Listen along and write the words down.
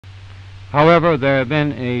However, there have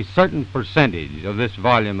been a certain percentage of this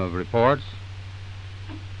volume of reports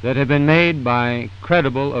that have been made by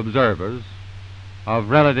credible observers of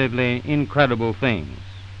relatively incredible things.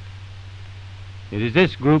 It is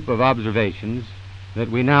this group of observations that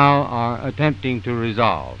we now are attempting to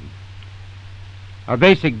resolve. Our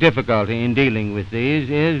basic difficulty in dealing with these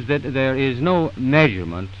is that there is no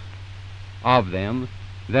measurement of them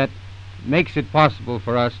that makes it possible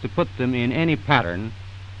for us to put them in any pattern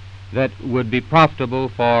that would be profitable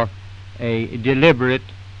for a deliberate,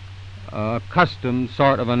 custom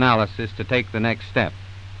sort of analysis to take the next step.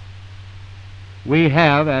 We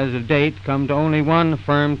have, as of date, come to only one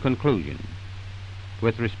firm conclusion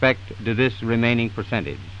with respect to this remaining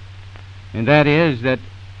percentage, and that is that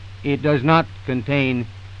it does not contain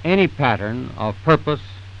any pattern of purpose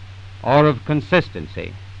or of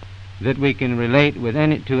consistency that we can relate with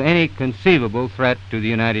to any conceivable threat to the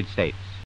United States.